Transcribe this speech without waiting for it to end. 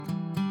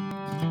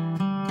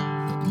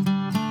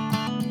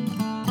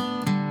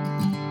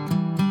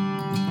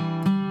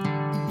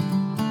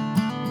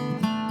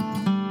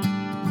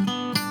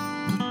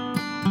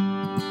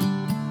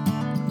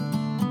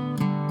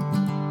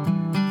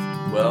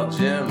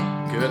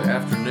Good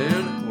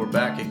afternoon. We're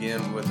back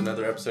again with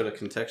another episode of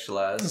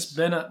Contextualized. It's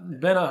been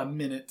a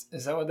minute.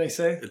 Is that what they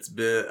say? It's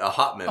been a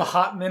hot minute. A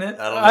hot minute?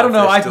 I don't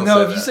know. I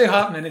know if you say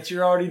hot minutes,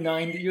 you're already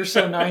 90. You're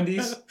so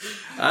 90s.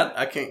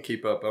 I can't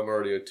keep up. I'm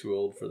already too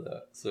old for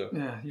that. So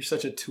yeah, you're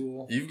such a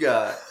tool. You've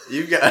got.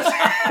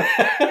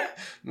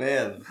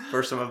 Man,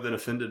 first time I've been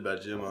offended by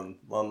Jim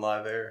on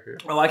live air here.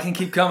 Well, I can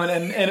keep coming,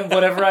 and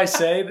whatever I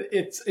say,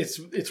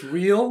 it's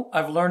real.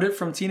 I've learned it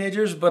from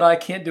teenagers, but I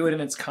can't do it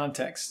in its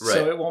context,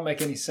 so it won't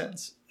make any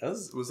sense.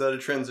 Was that a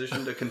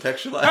transition to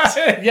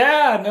contextualize?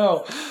 Yeah,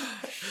 no.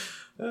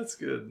 That's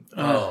good.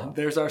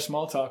 There's our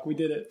small talk. We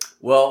did it.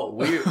 Well,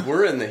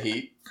 we're in the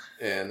heat,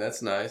 and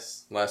that's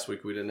nice. Last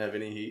week we didn't have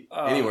any heat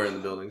anywhere in the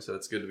building, so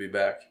it's good to be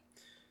back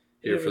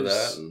here for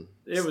that. And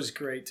it was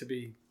great to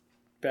be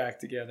back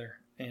together.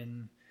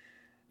 And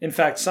in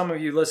fact, some of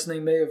you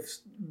listening may have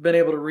been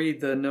able to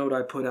read the note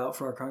I put out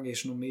for our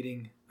congregational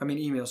meeting.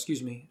 Email,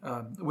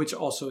 which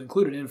also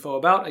included info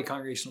about a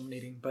congregational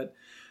meeting, but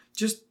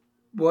just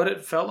what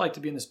it felt like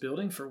to be in this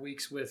building for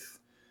weeks with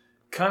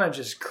kind of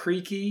just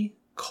creaky,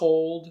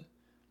 cold,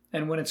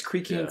 and when it's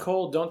creaky and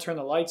cold, don't turn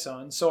the lights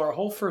on. So our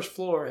whole first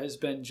floor has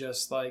been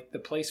just like the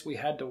place we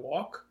had to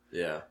walk.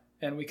 Yeah.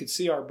 And we could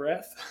see our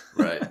breath.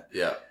 Right,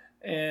 yeah.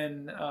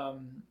 And,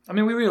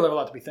 we really have a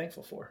lot to be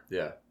thankful for.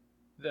 Yeah.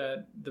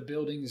 That the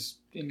building's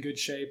in good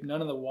shape.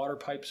 None of the water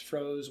pipes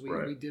froze.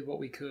 We did what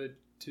we could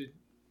to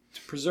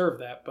preserve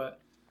that,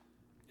 but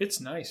it's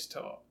nice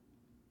to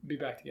be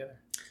back together.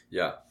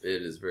 Yeah,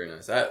 it is very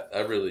nice.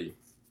 I really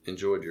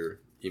enjoyed your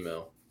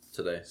email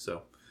today,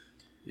 so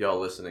y'all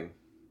listening.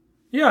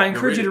 Yeah, I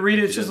encourage you to read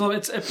it.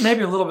 It's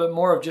maybe a little bit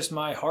more of just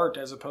my heart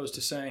as opposed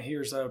to saying,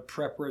 here's a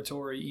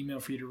preparatory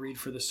email for you to read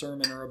for the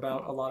sermon or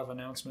about a lot of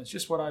announcements.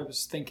 Just what I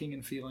was thinking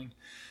and feeling.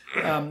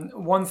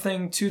 One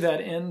thing to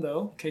that end,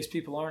 though, in case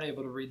people aren't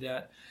able to read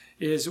that,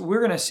 is we're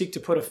going to seek to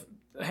put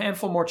a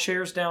handful more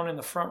chairs down in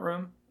the front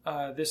room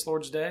this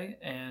Lord's Day.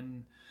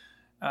 And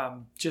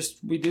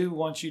we do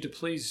want you to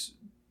please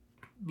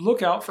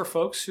look out for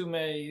folks who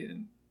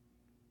maybe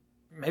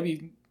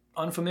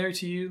unfamiliar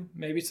to you.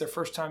 Maybe it's their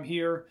first time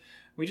here.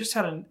 We just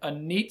had a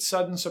neat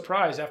sudden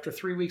surprise after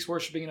 3 weeks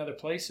worshiping in other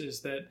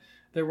places that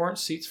there weren't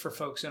seats for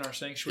folks in our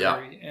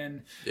sanctuary.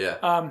 Yeah.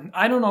 And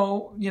I don't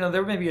know,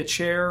 there may be a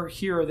chair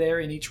here or there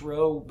in each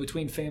row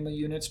between family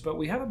units, but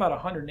we have about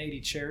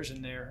 180 chairs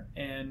in there.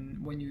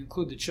 And when you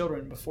include the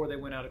children before they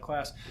went out of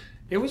class,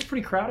 it was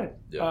pretty crowded.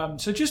 Yeah.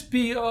 So just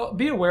be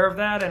aware of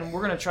that. And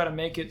we're going to try to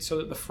make it so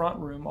that the front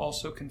room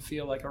also can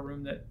feel like a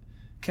room that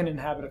can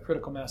inhabit a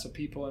critical mass of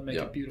people and make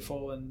it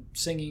beautiful, and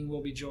singing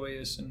will be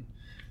joyous. And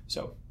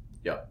so,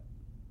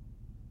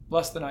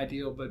 less than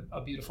ideal, but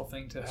a beautiful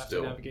thing to have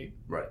to navigate.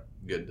 Right.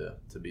 Good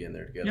to be in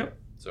there together. Yep.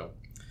 So,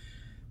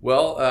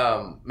 well,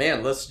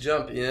 let's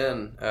jump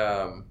in.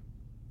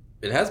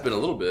 It has been a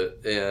little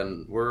bit,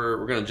 and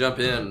we're going to jump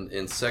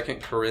in 2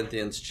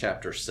 Corinthians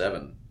chapter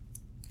 7.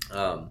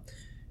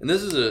 And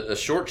this is a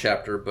short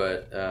chapter,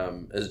 but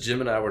as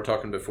Jim and I were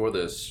talking before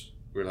this,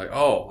 we were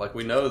like,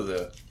 we know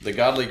the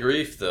godly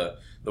grief, the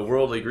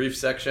worldly grief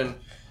section,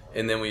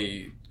 and then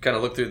we kind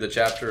of looked through the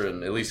chapter,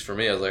 and at least for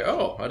me, I was like,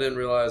 I didn't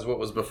realize what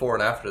was before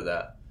and after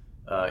that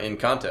in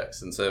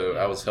context, and so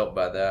I was helped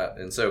by that.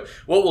 And so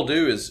what we'll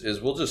do is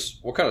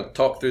we'll kind of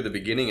talk through the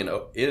beginning and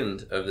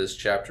end of this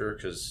chapter,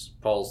 because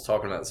Paul's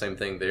talking about the same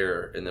thing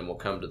there, and then we'll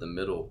come to the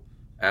middle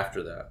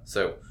after that.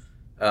 So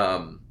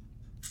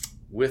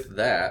with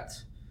that,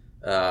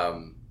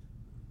 and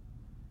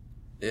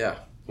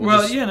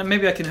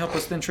maybe I can help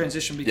us then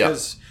transition,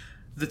 because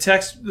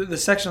the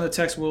section of the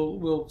text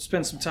we'll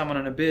spend some time on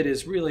in a bit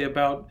is really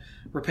about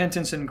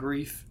repentance and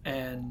grief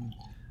and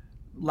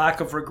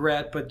lack of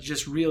regret, but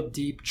just real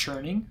deep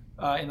churning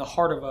in the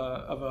heart of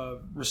a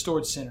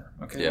restored sinner.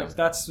 Okay,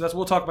 that's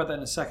we'll talk about that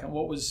in a second.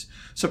 What was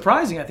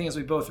surprising, I think, as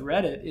we both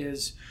read it,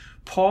 is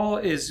Paul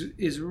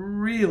is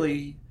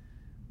really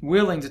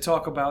willing to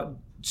talk about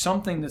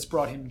something that's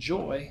brought him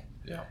joy.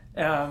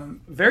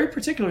 Very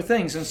particular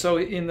things. And so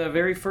in the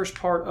very first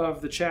part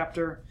of the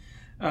chapter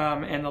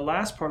and the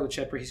last part of the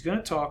chapter, he's going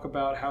to talk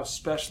about how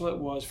special it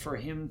was for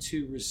him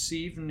to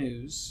receive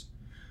news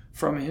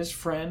from his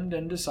friend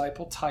and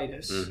disciple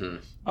Titus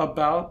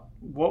about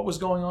what was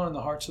going on in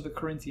the hearts of the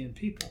Corinthian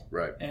people.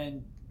 Right.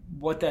 And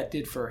what that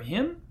did for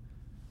him,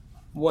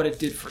 what it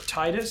did for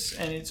Titus.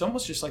 And it's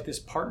almost just like this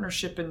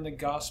partnership in the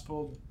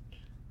gospel,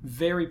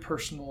 very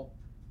personal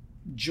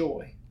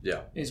joy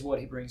is what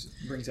he brings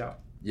out.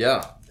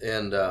 Yeah,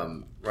 and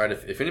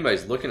if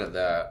anybody's looking at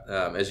that,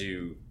 as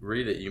you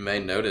read it, you may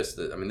notice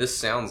that, this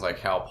sounds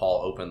like how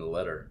Paul opened the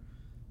letter,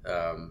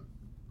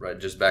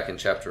 just back in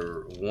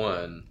chapter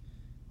 1,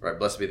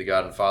 blessed be the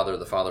God and Father,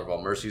 the Father of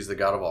all mercies, the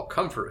God of all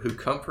comfort, who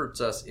comforts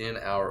us in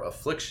our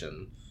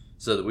affliction,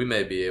 so that we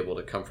may be able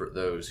to comfort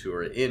those who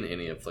are in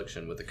any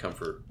affliction with the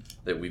comfort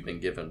that we've been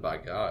given by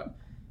God.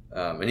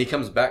 And he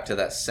comes back to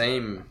those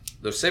same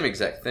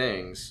exact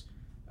things.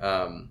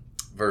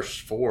 Verse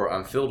 4,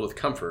 I'm filled with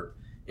comfort.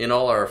 In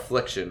all our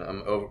affliction,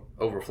 I'm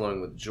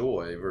overflowing with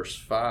joy. Verse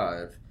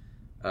 5,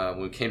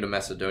 when we came to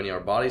Macedonia, our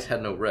bodies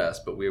had no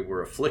rest, but we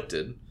were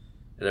afflicted,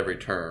 at every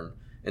turn.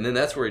 And then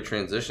that's where he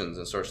transitions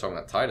and starts talking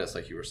about Titus,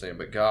 like you were saying.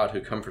 But God,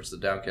 who comforts the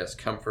downcast,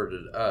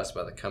 comforted us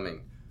by the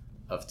coming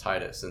of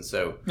Titus. And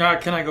so...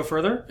 can I go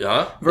further?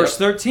 Yeah. Verse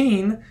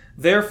 13,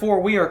 therefore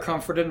we are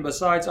comforted, and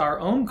besides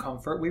our own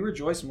comfort, we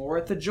rejoice more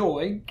at the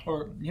joy,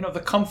 or, the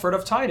comfort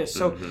of Titus.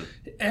 So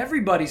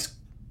everybody's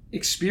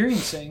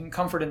experiencing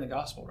comfort in the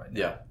gospel right now.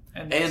 Yeah.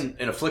 And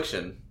an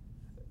affliction.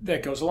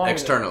 That goes along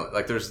externally. with it.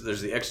 Like there's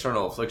the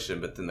external affliction,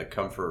 but then the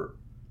comfort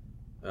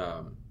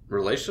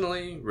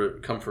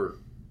relationally, comfort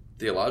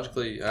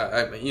theologically,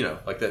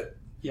 like that.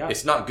 Yeah.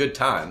 It's not good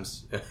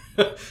times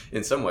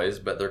in some ways,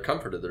 but they're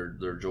comforted.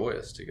 They're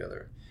joyous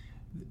together.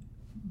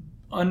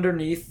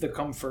 Underneath the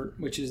comfort,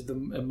 which is the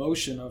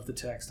emotion of the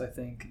text, I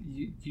think,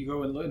 you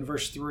go in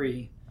verse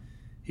 3,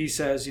 he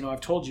says, I've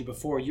told you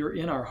before, you're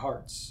in our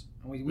hearts.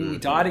 We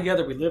die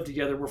together, we live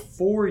together, we're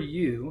for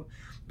you,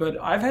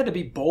 but I've had to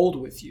be bold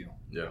with you,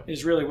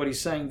 is really what he's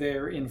saying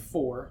there in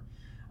 4.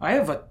 I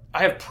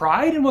have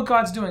pride in what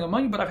God's doing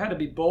among you, but I've had to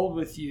be bold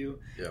with you,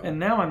 and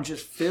now I'm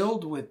just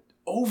filled with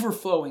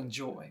overflowing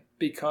joy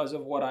because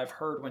of what I've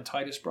heard when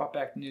Titus brought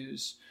back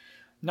news.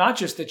 Not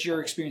just that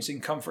you're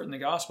experiencing comfort in the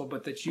gospel,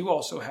 but that you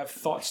also have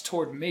thoughts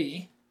toward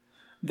me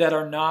that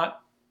are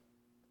not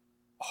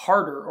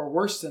harder or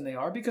worse than they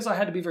are, because I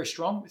had to be very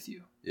strong with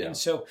you. Yeah. And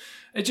so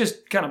it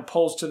just kind of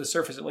pulls to the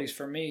surface, at least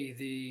for me,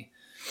 the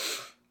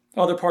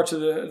other parts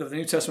of the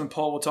New Testament.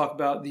 Paul will talk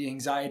about the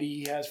anxiety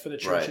he has for the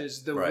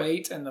churches, the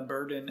weight and the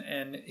burden,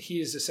 and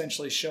he is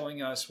essentially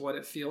showing us what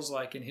it feels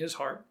like in his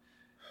heart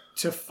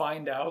to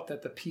find out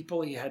that the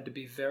people he had to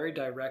be very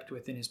direct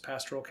with in his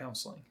pastoral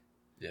counseling,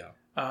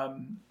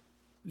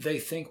 they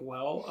think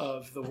well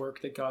of the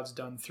work that God's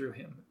done through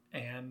him.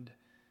 And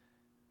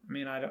I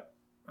mean, I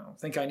don't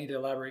think I need to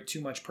elaborate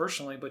too much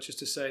personally, but just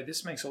to say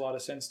this makes a lot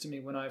of sense to me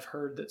when I've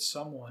heard that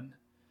someone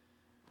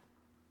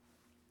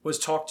was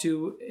talked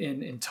to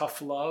in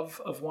tough love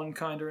of one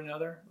kind or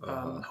another,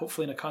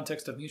 hopefully in a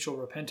context of mutual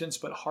repentance,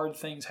 but hard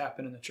things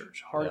happen in the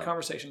church. Hard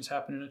conversations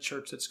happen in a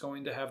church that's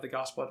going to have the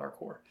gospel at our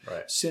core.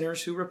 Right.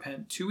 Sinners who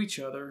repent to each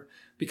other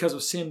because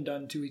of sin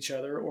done to each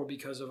other, or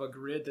because of a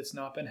grid that's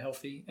not been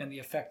healthy and the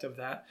effect of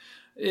that.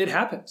 It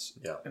happens.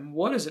 Yeah. And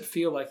what does it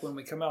feel like when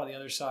we come out on the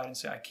other side and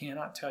say, I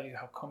cannot tell you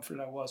how comforted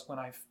I was when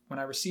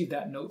I received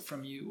that note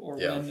from you, or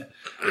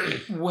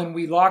when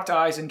we locked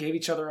eyes and gave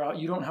each other out,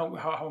 you don't know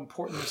how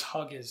important this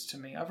hug is to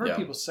me. I've heard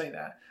people say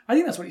that. I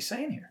think that's what he's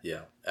saying here.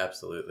 Yeah,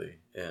 absolutely.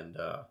 And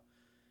I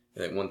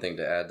think one thing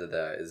to add to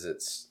that is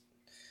it's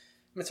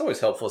always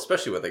helpful,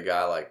 especially with a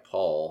guy like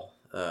Paul,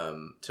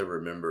 to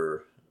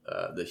remember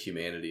the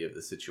humanity of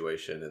the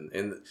situation,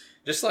 and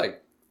just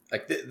like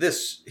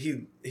this,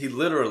 he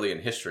literally in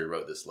history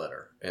wrote this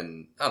letter.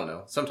 And I don't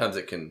know, sometimes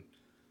it can,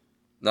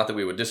 not that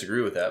we would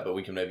disagree with that, but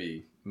we can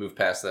maybe move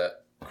past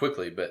that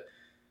quickly. But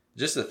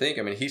just to think,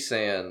 I mean, he's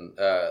saying,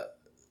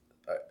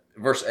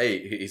 verse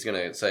 8, he's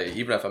going to say,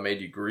 even if I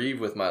made you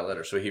grieve with my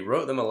letter. So he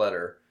wrote them a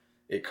letter.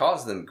 It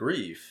caused them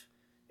grief.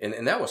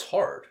 And that was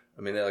hard.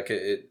 I mean,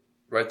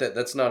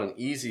 that's not an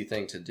easy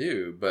thing to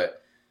do.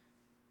 But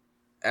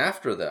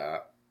after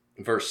that,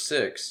 verse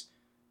 6,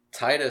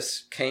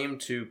 Titus came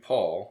to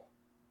Paul,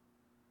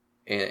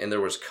 and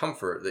there was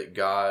comfort that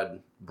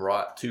God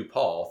brought to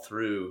Paul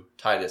through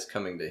Titus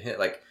coming to him.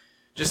 I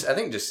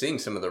think just seeing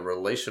some of the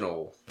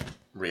relational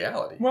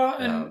reality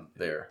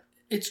there.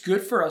 It's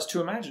good for us to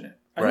imagine it.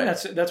 I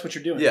think that's what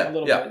you're doing a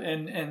little bit.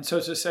 And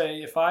so to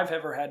say, if I've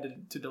ever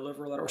had to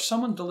deliver a letter, or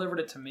someone delivered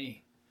it to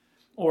me,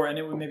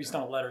 maybe it's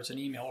not a letter, it's an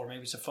email, or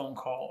maybe it's a phone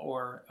call,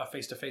 or a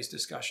face-to-face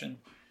discussion,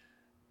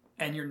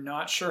 and you're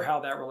not sure how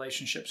that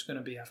relationship's going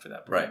to be after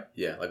that point. Right.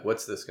 Yeah. Like,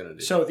 what's this going to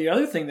do? So the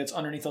other thing that's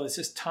underneath all this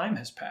is time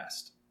has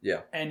passed.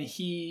 Yeah. And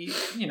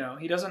he's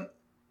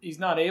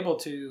not able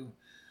to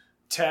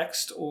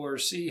text or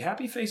see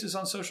happy faces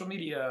on social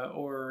media,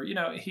 or,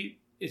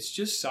 it's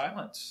just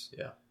silence.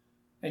 Yeah.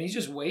 And he's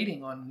just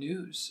waiting on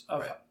news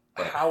of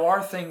how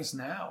are things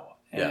now.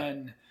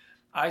 And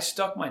I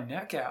stuck my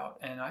neck out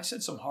and I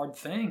said some hard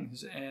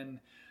things. And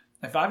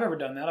if I've ever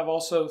done that, I've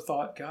also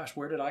thought, gosh,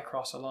 where did I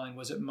cross a line?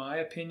 Was it my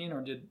opinion,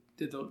 or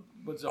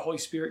was the Holy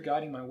Spirit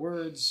guiding my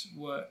words?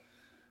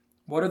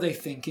 What are they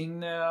thinking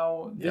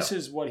now? This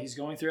is what he's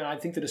going through. And I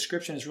think the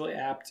description is really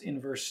apt in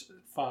verse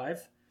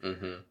 5,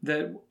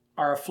 that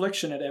our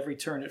affliction at every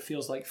turn, it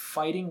feels like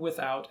fighting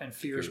without and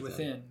fears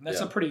within.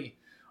 That's a pretty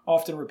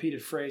often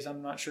repeated phrase.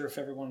 I'm not sure if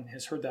everyone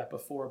has heard that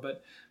before,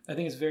 but I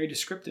think it's very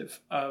descriptive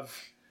of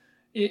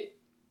it.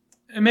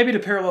 And maybe to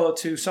parallel it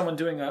to someone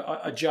doing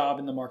a job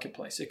in the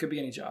marketplace. It could be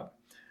any job.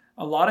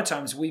 A lot of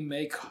times we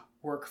make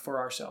work for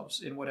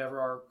ourselves in whatever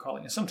our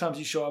calling is. Sometimes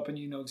you show up and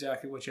you know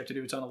exactly what you have to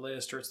do. It's on a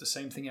list, or it's the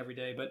same thing every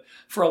day. But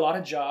for a lot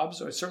of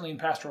jobs, or certainly in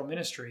pastoral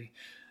ministry,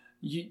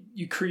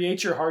 you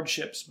create your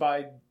hardships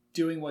by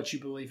doing what you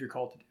believe you're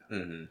called to do.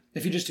 Mm-hmm.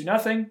 If you just do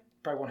nothing, you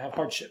probably won't have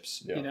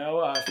hardships.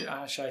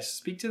 Yeah. Should I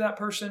speak to that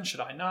person?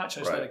 Should I not? Should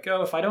I just let it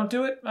go? If I don't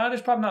do it,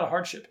 there's probably not a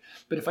hardship.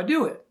 But if I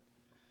do it,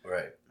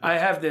 Right. I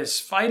have this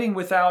fighting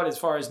without, as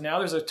far as now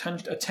there's a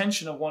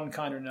tension of one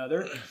kind or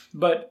another.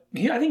 But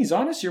I think he's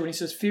honest here when he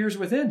says fears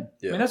within.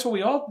 Yeah. I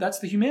mean, that's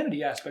the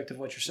humanity aspect of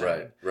what you're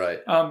saying. Right.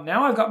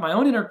 Now I've got my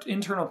own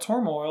internal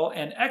turmoil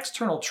and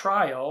external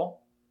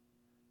trial.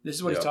 This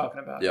is what he's talking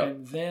about. Yep.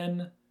 And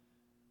then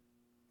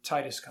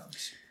Titus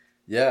comes.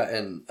 Yeah,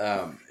 and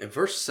in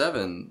verse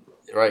 7,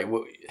 right,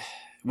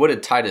 what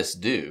did Titus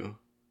do?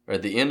 Right,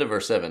 at the end of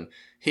verse 7,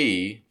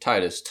 he,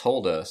 Titus,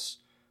 told us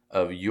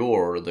of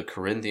the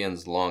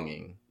Corinthians'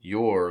 longing,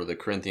 the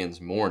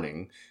Corinthians'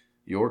 mourning,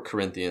 your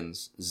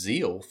Corinthians'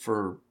 zeal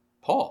for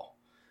Paul.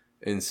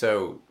 And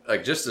so,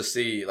 like, just to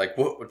see, like,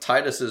 what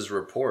Titus's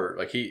report,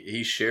 like,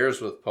 he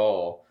shares with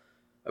Paul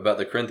about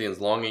the Corinthians'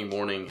 longing,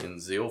 mourning,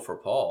 and zeal for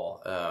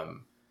Paul.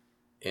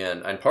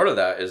 And part of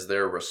that is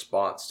their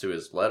response to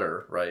his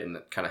letter, right? And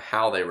kind of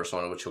how they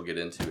responded, which we'll get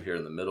into here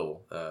in the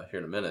middle, here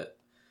in a minute.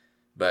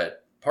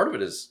 But part of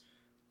it is,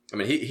 I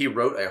mean, he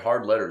wrote a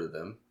hard letter to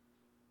them.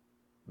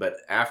 But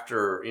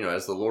after,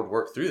 as the Lord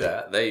worked through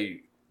that,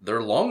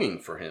 they're longing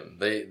for him.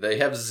 They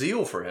have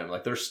zeal for him.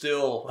 Like, they're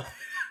still,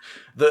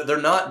 they're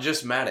not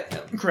just mad at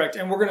him. Correct.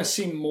 And we're going to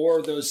see more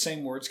of those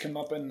same words come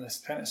up in the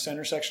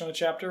center section of the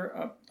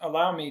chapter.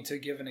 Allow me to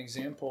give an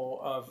example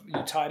of,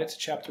 you tied it to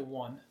chapter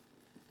 1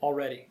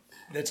 already.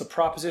 It's a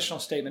propositional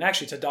statement.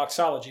 Actually, it's a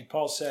doxology.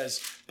 Paul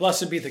says,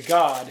 blessed be the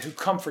God who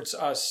comforts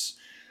us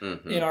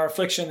in our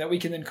affliction, that we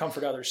can then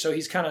comfort others. So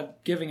he's kind of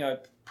giving a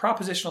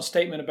propositional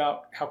statement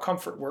about how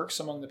comfort works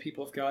among the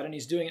people of God, and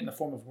he's doing it in the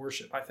form of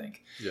worship, I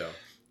think. Yeah.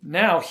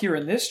 Now, here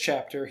in this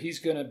chapter, he's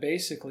going to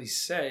basically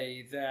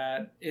say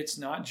that it's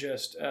not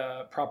just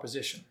a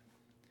proposition.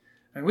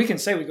 I mean, we can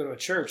say we go to a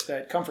church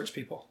that comforts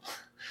people.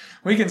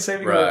 We can say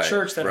we go to a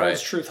church that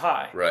holds truth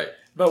high. Right.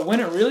 But when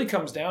it really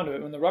comes down to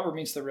it, when the rubber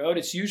meets the road,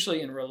 it's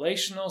usually in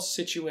relational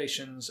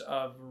situations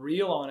of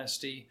real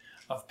honesty,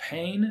 of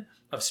pain,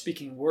 of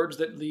speaking words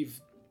that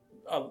leave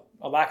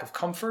a lack of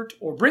comfort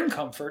or bring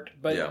comfort,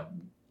 but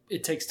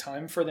it takes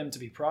time for them to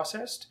be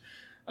processed.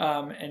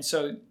 And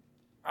so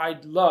I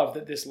love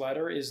that this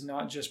letter is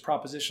not just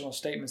propositional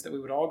statements that we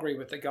would all agree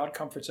with, that God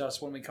comforts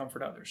us when we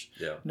comfort others.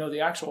 Yeah. No,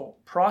 the actual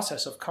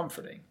process of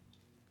comforting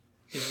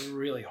is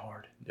really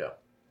hard. Yeah.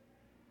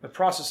 The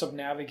process of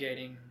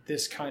navigating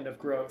this kind of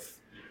growth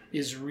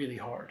is really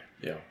hard.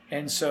 Yeah.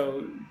 And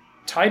so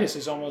Titus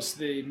is almost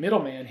the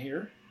middleman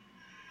here.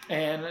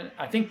 And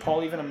I think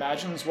Paul even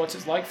imagines what's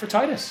it like for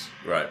Titus.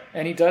 Right.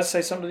 And he does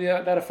say something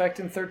to that effect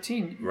in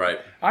 13. Right.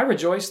 I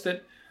rejoice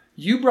that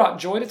you brought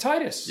joy to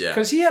Titus. Yeah.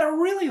 Because he had a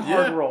really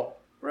hard role.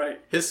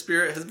 Right. His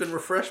spirit has been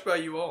refreshed by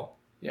you all.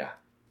 Yeah.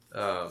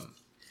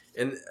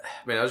 And,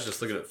 I was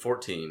just looking at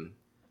 14.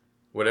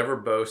 Whatever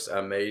boast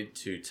I made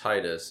to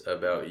Titus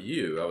about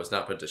you, I was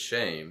not put to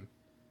shame.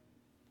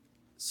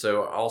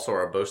 So also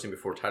our boasting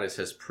before Titus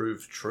has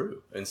proved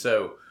true. And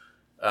so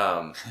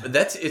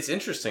it's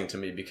interesting to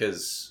me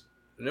because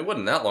it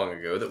wasn't that long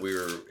ago that we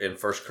were in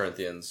 1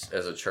 Corinthians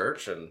as a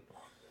church, and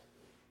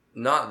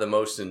not the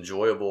most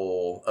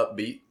enjoyable,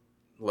 upbeat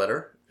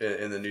letter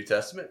in the New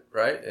Testament,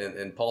 right?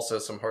 And Paul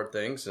says some hard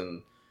things,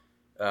 and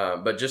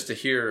but just to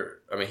hear,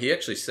 he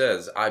actually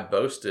says, I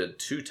boasted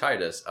to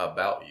Titus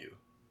about you.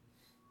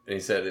 And he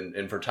said,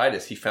 and for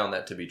Titus, he found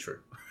that to be true.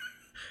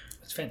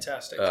 That's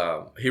fantastic.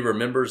 He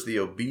remembers the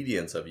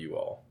obedience of you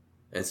all.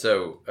 And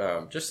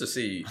so just to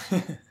see,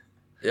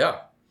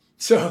 yeah.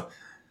 So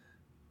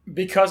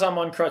because I'm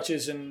on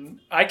crutches and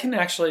I can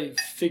actually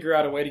figure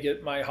out a way to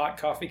get my hot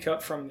coffee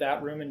cup from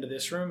that room into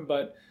this room,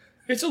 but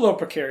it's a little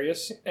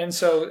precarious. And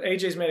so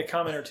AJ's made a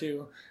comment or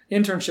two,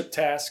 internship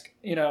task,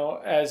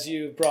 as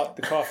you brought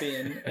the coffee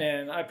in,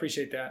 and I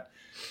appreciate that.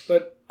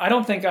 But I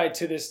don't think I,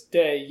 to this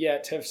day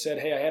yet, have said,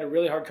 hey, I had a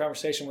really hard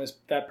conversation with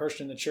that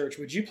person in the church.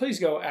 Would you please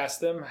go ask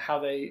them how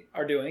they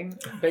are doing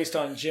based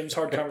on Jim's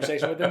hard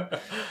conversation with them?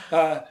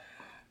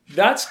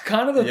 That's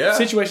kind of the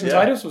situation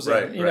Titus was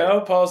in. You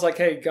know, Paul's like,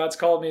 hey, God's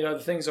called me to other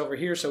things over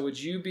here, so would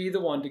you be the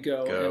one to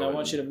go and I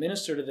want you to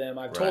minister to them.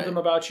 I've told them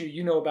about you.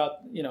 You know about,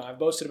 I've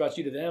boasted about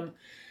you to them.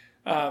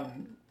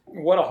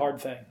 What a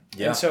hard thing.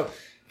 Yeah. And so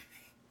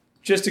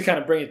just to kind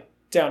of bring it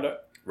down to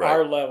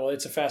our level,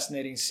 it's a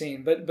fascinating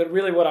scene. But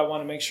really what I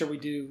want to make sure we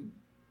do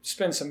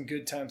spend some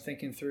good time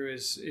thinking through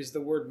is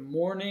the word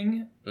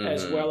mourning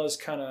as well as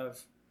kind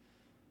of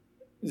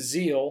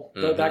zeal,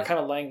 that kind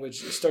of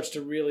language starts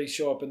to really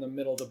show up in the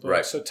middle of the book.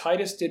 Right. So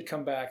Titus did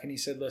come back and he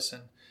said,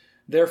 listen,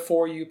 they're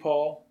for you,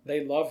 Paul.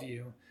 They love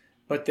you,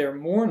 but they're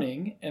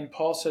mourning. And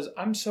Paul says,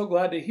 I'm so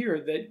glad to hear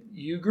that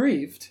you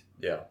grieved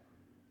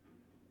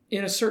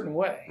in a certain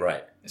way.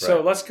 Right.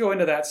 So let's go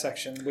into that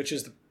section, which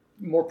is the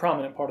more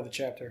prominent part of the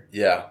chapter.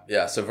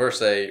 Yeah. So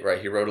verse 8, right,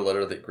 he wrote a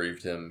letter that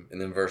grieved him.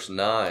 And then verse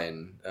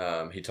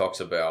 9, he talks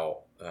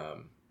about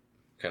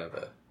kind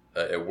of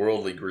a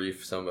worldly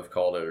grief, some have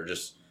called it, or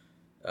just...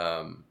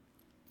 not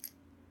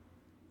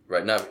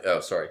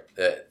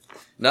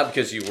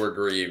because you were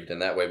grieved in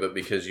that way, but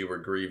because you were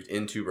grieved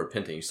into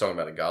repenting. He's talking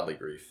about a godly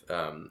grief.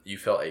 You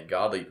felt a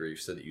godly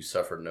grief so that you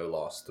suffered no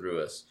loss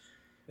through us.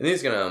 And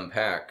he's going to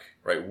unpack,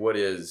 right, what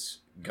is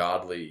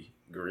godly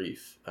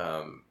grief.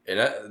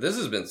 This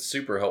has been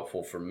super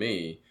helpful for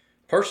me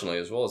personally,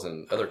 as well as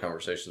in other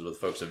conversations with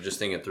folks, of just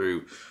thinking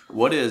through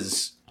what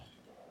is,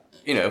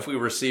 if we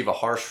receive a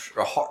hard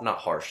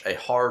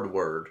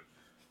word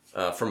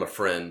from a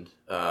friend,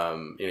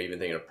 even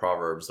thinking of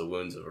Proverbs, the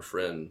wounds of a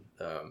friend,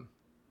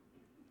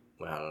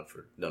 I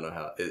don't know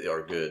how they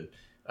are good.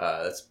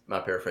 That's my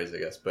paraphrase, I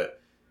guess.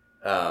 But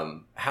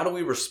how do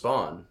we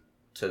respond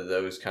to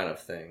those kind of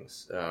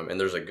things? And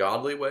there's a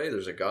godly way,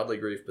 there's a godly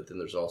grief, but then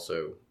there's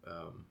also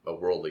a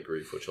worldly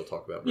grief, which we'll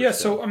talk about. Yeah,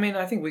 so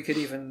I think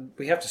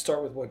we have to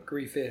start with what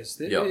grief is.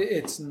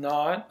 It's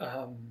not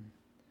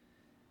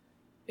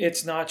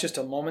just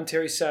a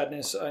momentary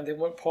sadness. I think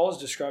what Paul is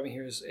describing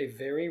here is a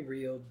very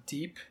real,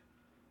 deep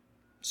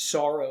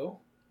sorrow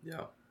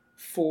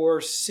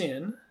for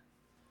sin,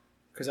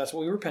 because that's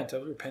what we repent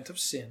of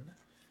sin,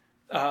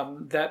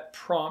 that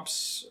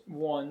prompts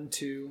one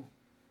to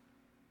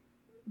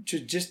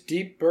just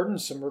deep,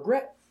 burdensome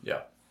regret.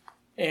 Yeah.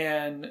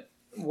 And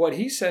what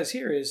he says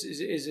here is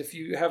if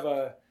you have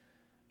a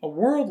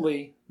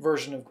worldly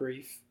version of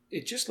grief,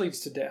 it just leads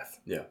to death.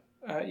 Yeah.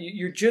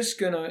 You're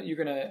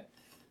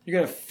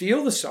gonna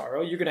feel the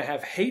sorrow. You're gonna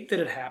have hate that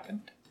it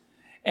happened,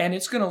 and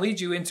it's gonna lead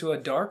you into a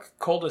dark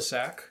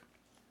cul-de-sac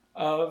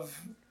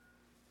of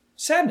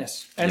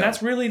sadness. And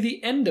that's really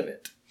the end of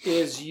it.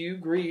 Is you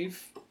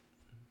grieve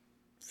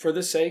for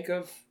the sake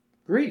of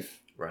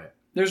grief. Right.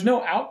 There's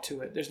no out to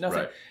it. There's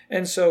nothing. Right.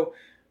 And so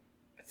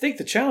I think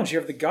the challenge here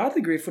of the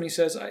godly grief, when he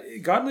says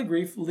godly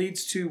grief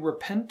leads to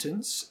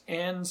repentance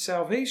and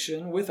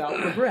salvation without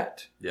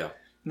regret. Yeah.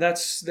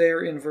 That's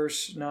there in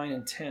verse 9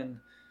 and 10.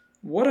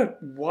 What a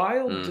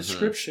wild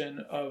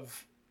description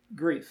of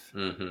grief.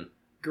 Mm-hmm.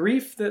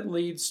 Grief that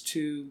leads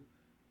to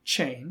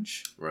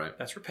change. Right.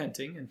 That's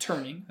repenting and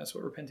turning. That's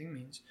what repenting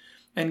means.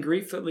 And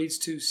grief that leads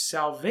to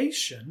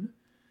salvation.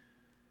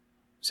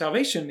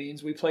 Salvation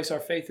means we place our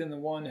faith in the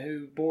one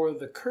who bore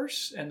the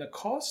curse and the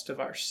cost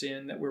of our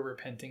sin that we're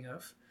repenting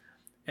of.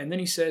 And then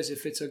he says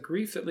if it's a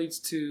grief that leads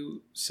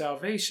to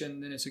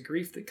salvation, then it's a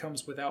grief that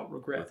comes without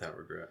regret. Without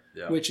regret,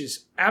 yeah. Which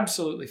is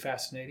absolutely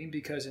fascinating,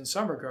 because in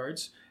some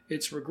regards,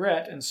 it's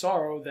regret and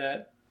sorrow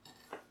that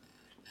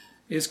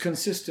is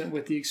consistent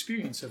with the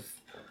experience of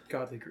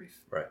godly grief.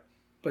 Right.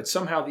 But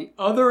somehow the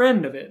other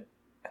end of it,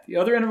 at the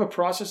other end of a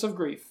process of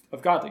grief,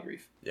 of godly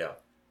grief,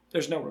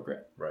 there's no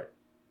regret. Right.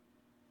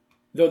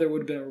 Though there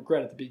would have been a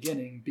regret at the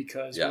beginning,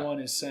 because one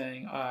is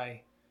saying,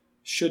 I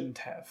shouldn't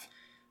have.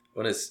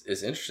 Well, it's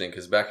interesting,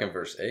 because back in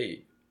verse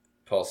 8,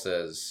 Paul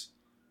says,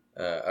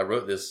 I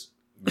wrote this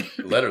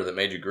letter that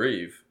made you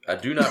grieve. I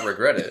do not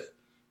regret it.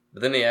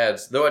 But then he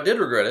adds, though I did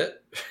regret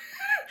it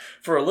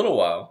for a little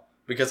while,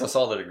 because I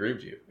saw that it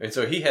grieved you. And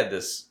so he had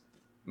this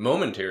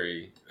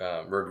momentary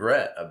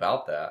regret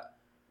about that.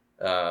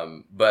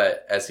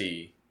 But as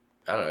he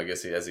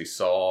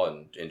saw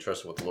and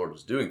trusted what the Lord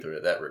was doing through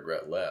it, that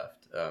regret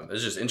left.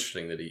 It's just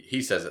interesting that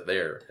he says it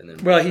there. And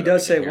then he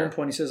does say at one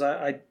point, he says,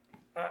 I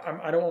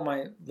don't want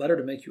my letter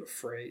to make you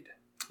afraid.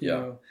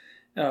 You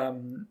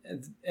know?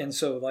 And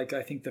so I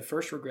think the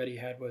first regret he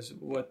had was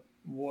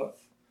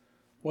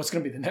what's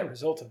going to be the net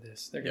result of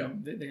this? They're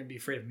going to be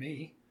afraid of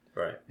me.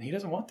 Right. And he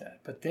doesn't want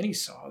that. But then he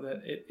saw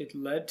that it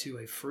led to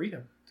a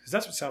freedom, because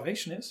that's what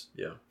salvation is.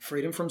 Yeah.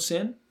 Freedom from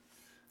sin.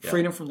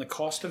 Freedom from the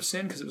cost of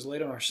sin, because it was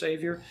laid on our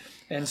Savior.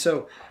 And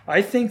so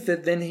I think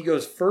that then he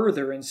goes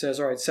further and says,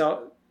 all right,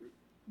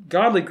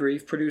 godly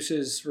grief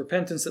produces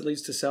repentance that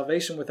leads to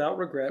salvation without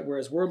regret,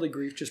 whereas worldly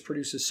grief just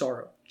produces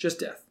sorrow, just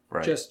death.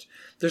 Right.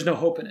 There's no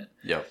hope in it.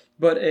 Yeah.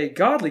 But a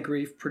godly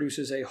grief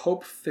produces a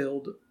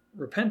hope-filled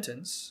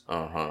repentance.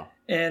 Uh-huh.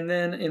 And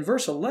then in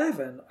verse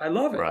 11, I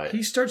love it. Right.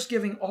 He starts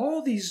giving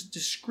all these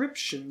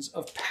descriptions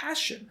of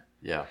passion.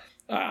 Yeah.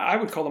 I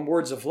would call them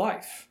words of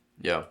life.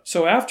 Yeah.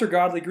 So after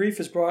godly grief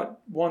has brought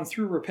one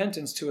through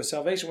repentance to a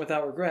salvation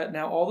without regret,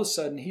 now all of a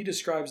sudden he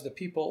describes the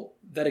people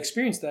that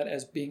experience that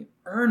as being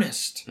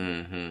earnest.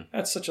 Mm-hmm.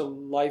 That's such a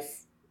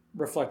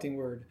life-reflecting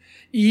word.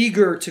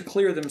 Eager to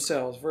clear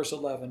themselves, verse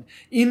 11.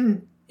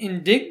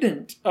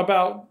 Indignant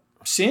about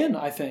sin,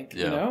 I think.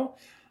 Yeah. You know?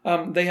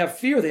 They have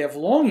fear, they have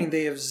longing,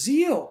 they have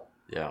zeal.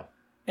 Yeah.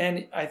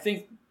 And I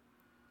think,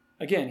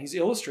 again, he's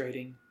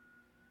illustrating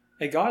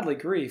a godly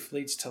grief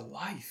leads to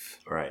life.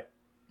 Right.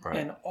 Right.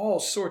 And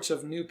all sorts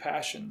of new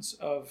passions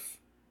of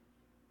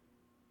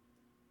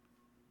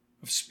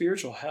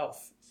spiritual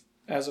health,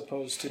 as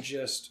opposed to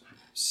just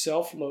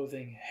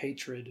self-loathing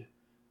hatred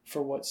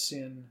for what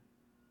sin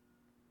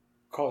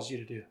caused you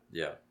to do.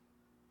 Yeah.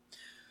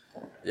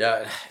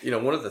 Yeah.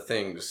 One of the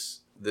things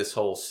this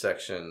whole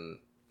section,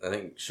 I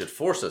think, should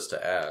force us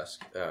to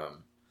ask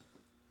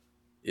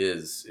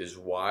is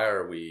why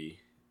are we,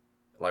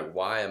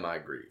 why am I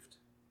grieved?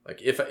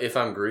 If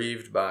I'm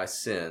grieved by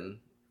sin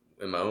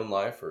in my own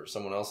life or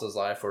someone else's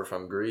life, or if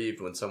I'm grieved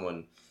when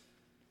someone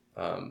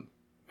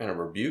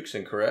rebukes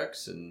and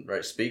corrects and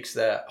speaks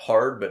that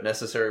hard but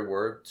necessary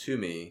word to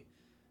me,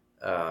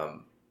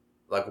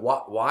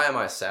 why am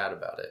I sad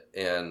about it?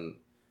 And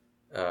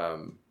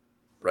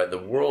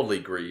the worldly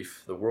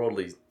grief, the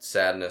worldly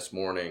sadness,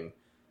 mourning,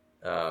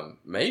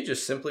 may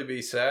just simply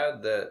be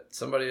sad that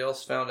somebody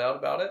else found out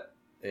about it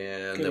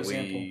and Good that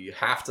example. we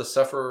have to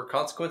suffer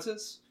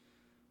consequences.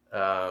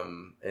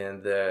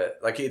 And that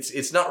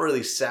it's not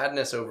really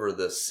sadness over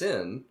the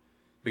sin,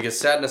 because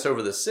sadness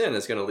over the sin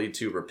is going to lead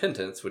to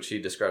repentance, which he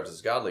describes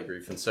as godly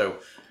grief. And so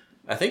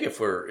I think if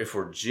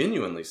we're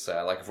genuinely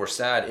sad, like if we're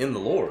sad in the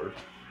Lord,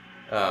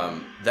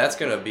 that's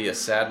going to be a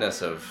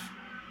sadness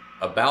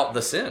about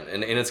the sin,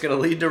 and it's going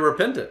to lead to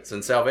repentance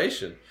and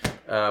salvation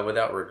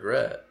without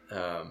regret.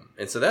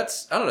 And so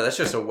that's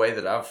just a way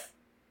that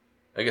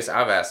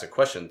I've asked a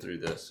question through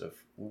this of,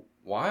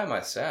 why am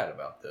I sad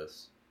about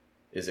this?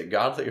 Is it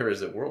godly or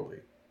is it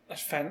worldly?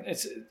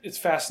 It's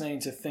fascinating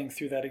to think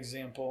through that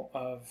example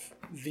of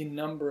the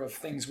number of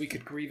things we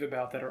could grieve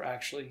about that are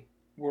actually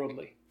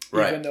worldly,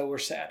 right. Even though we're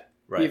sad,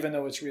 right. Even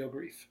though it's real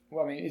grief.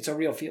 Well, I mean, it's a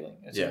real feeling.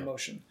 It's an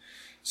emotion.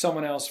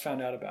 Someone else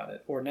found out about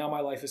it, or now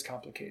my life is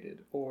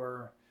complicated,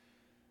 or,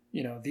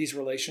 these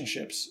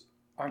relationships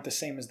aren't the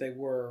same as they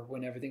were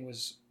when everything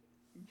was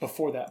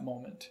before that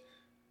moment.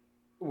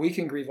 We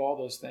can grieve all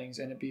those things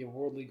and it be a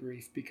worldly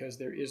grief because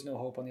there is no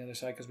hope on the other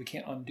side because we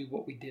can't undo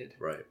what we did.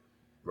 Right.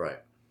 Right.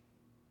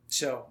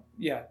 So,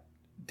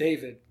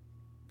 David,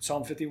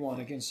 Psalm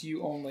 51, against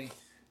you only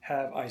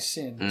have I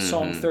sinned. Mm-hmm.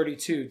 Psalm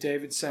 32,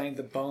 David saying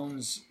the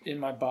bones in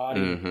my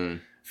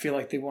body feel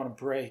like they want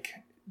to break.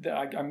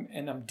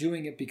 I'm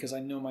doing it because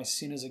I know my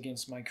sin is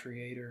against my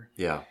Creator.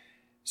 Yeah.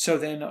 So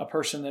then a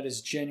person that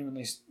is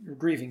genuinely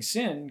grieving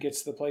sin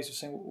gets to the place of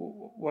saying,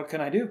 what can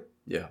I do?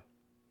 Yeah.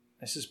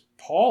 This is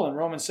Paul in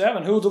Romans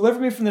 7, who will deliver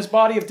me from this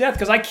body of death,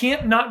 because I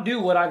can't not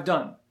do what I've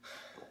done.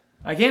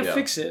 I can't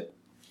fix it.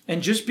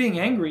 And just being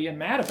angry and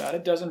mad about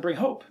it doesn't bring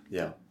hope.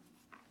 Yeah.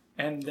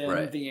 And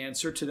then the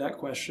answer to that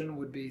question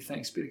would be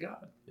thanks be to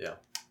God. Yeah.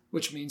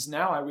 Which means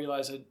now I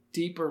realize a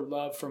deeper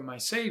love from my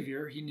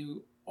Savior. He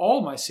knew all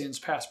my sins,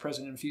 past,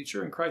 present, and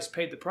future, and Christ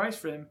paid the price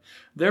for them.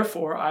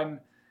 Therefore, I'm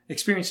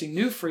experiencing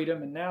new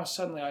freedom, and now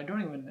suddenly I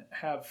don't even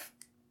have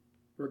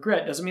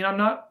regret. Doesn't mean I'm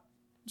not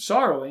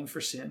sorrowing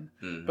for sin,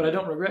 but I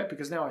don't regret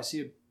because now I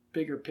see a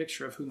bigger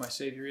picture of who my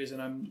Savior is,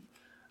 and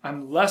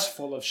I'm less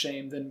full of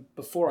shame than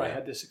before I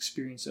had this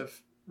experience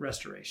of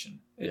restoration.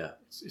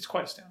 It's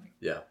quite astounding.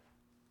 Yeah.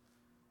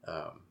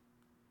 I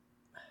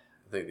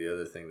think the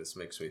other thing this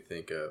makes me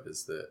think of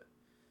is that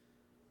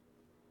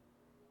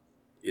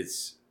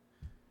it's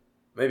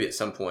maybe at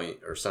some point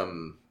or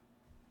some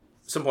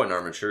point in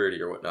our maturity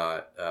or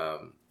whatnot,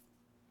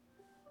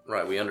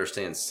 right, we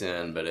understand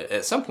sin, but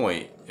at some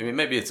point, I mean,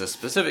 maybe it's a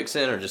specific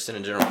sin or just sin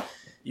in general,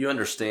 you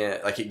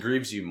understand, like, it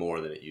grieves you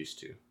more than it used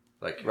to.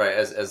 Like, right,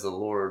 as the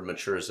Lord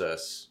matures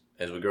us,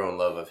 as we grow in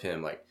love of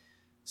Him, like,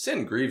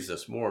 sin grieves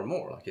us more and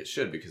more, like it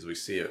should, because we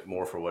see it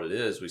more for what it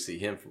is. We see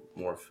Him for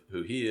more of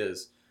who He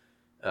is.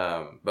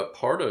 But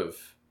part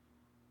of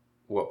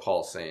what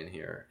Paul's saying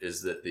here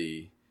is that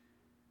the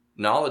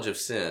knowledge of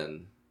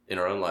sin in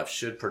our own life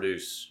should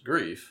produce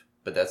grief,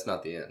 but that's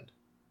not the end.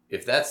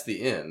 If that's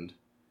the end,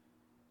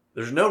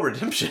 there's no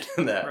redemption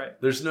in that.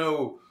 Right.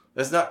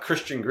 That's not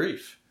Christian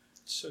grief.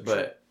 So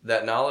but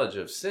that knowledge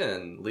of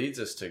sin leads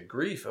us to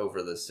grief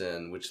over the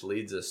sin, which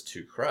leads us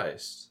to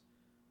Christ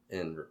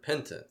in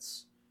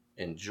repentance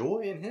and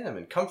joy in Him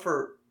and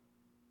comfort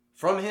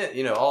from Him,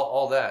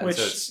 all that. Which,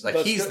 and so it's like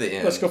He's the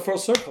end. Let's go full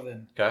circle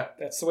then. Okay.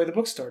 That's the way the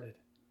book started.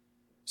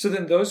 So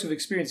then those who've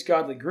experienced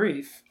godly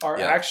grief are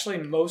actually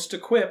most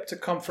equipped to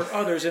comfort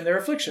others in their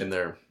affliction.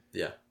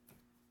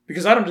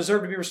 Because I don't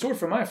deserve to be restored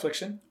from my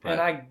affliction, and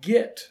I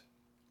get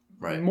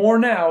more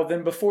now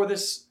than before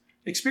this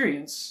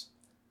experience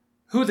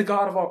who the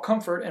God of all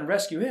comfort and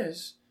rescue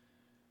is.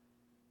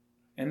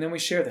 And then we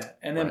share that.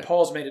 And then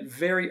Paul's made it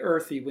very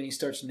earthy when he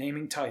starts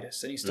naming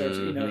Titus. And he starts,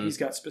 he's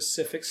got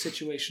specific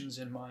situations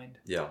in mind.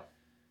 Yeah.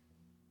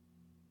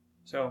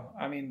 So,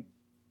 I mean,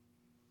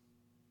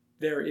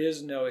 there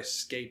is no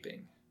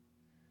escaping.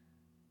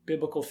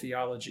 Biblical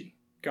theology,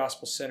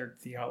 gospel-centered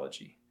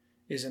theology,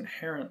 is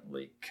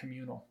inherently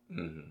communal.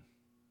 Mm-hmm.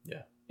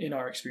 Yeah. In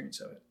our experience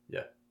of it.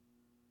 Yeah.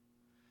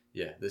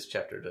 Yeah, this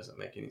chapter doesn't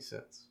make any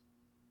sense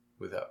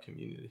without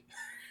community.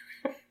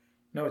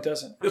 No, it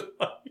doesn't.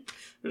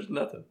 There's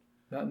nothing.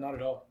 Not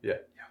at all. Yeah.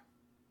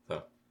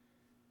 So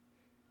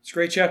it's a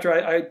great chapter.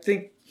 I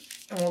think,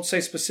 I won't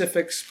say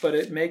specifics, but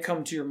it may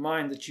come to your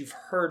mind that you've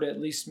heard at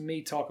least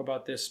me talk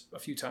about this a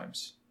few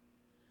times.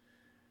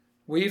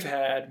 We've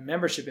had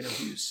membership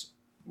interviews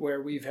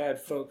where we've had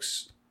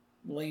folks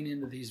lean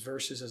into these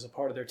verses as a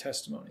part of their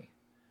testimony.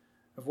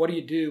 Of what do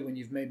you do when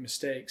you've made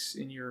mistakes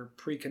in your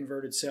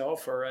pre-converted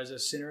self or as a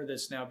sinner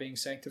that's now being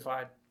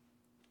sanctified?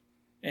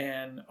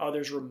 And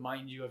others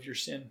remind you of your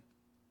sin.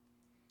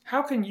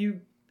 How can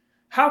you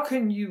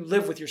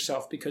live with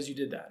yourself because you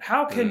did that?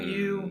 How can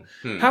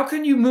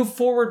you move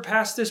forward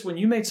past this when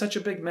you made such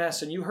a big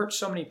mess and you hurt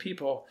so many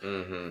people?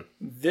 Mm-hmm.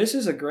 This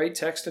is a great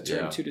text to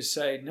turn to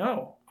say,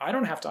 no, I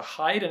don't have to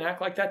hide and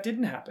act like that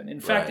didn't happen. In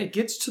fact, it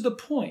gets to the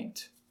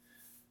point,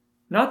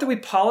 not that we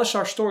polish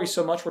our story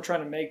so much we're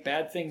trying to make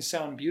bad things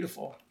sound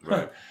beautiful.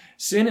 Right.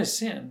 Sin is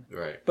sin.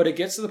 Right. But it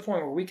gets to the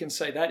point where we can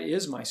say, that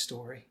is my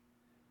story.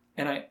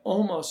 And I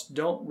almost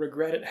don't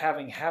regret it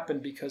having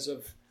happened because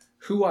of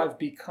who I've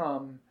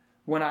become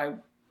when I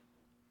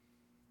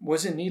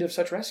was in need of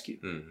such rescue.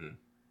 Mm-hmm.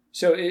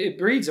 So it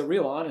breeds a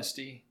real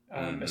honesty,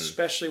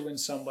 especially when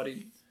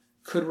somebody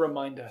could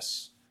remind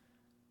us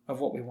of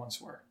what we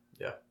once were.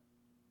 Yeah.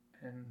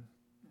 And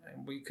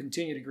we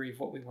continue to grieve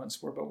what we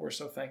once were, but we're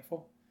so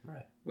thankful.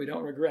 Right. We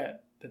don't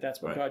regret that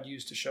that's what God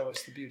used to show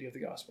us the beauty of the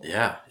gospel.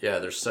 Yeah. Yeah.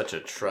 There's such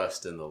a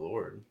trust in the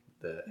Lord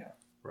that,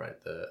 right,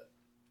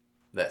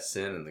 that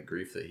sin and the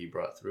grief that he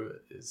brought through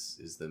it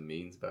is the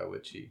means by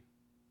which he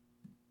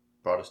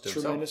brought us to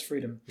tremendous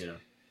himself. Freedom.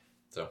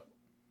 So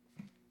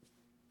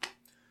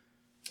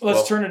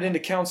let's turn it into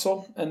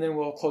counsel, and then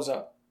we'll close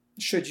up.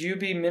 Should you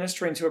be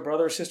ministering to a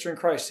brother or sister in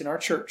Christ in our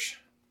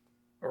church,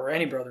 or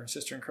any brother and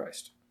sister in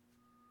Christ,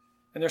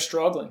 and they're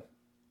struggling?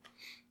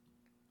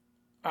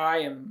 I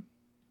am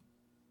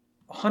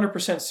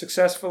 100%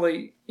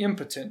 successfully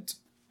impotent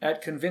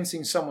at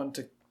convincing someone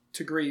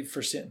to grieve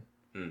for sin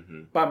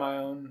by my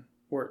own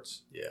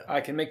words. Yeah. I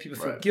can make people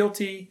feel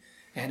guilty,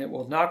 and it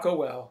will not go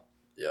well.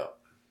 Yeah.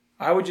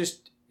 I would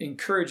just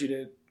encourage you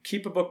to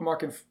keep a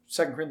bookmark in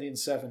 2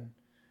 Corinthians 7.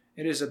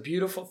 It is a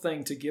beautiful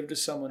thing to give to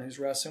someone who's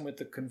wrestling with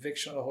the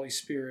conviction of the Holy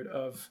Spirit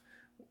of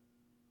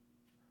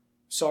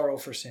sorrow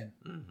for sin.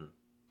 Mm-hmm.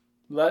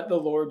 Let the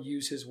Lord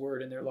use his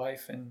word in their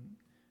life, and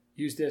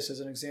use this as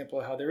an example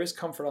of how there is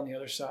comfort on the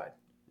other side.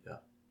 Yeah.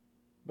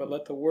 But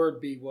let the word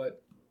be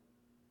what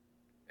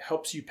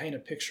helps you paint a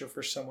picture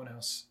for someone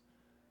else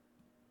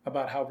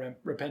about how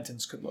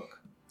repentance could look.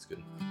 That's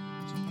good.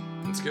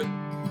 That's good. All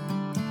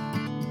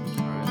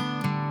right.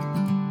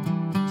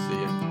 See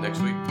you next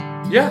week.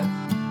 Yeah.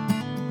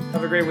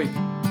 Have a great week.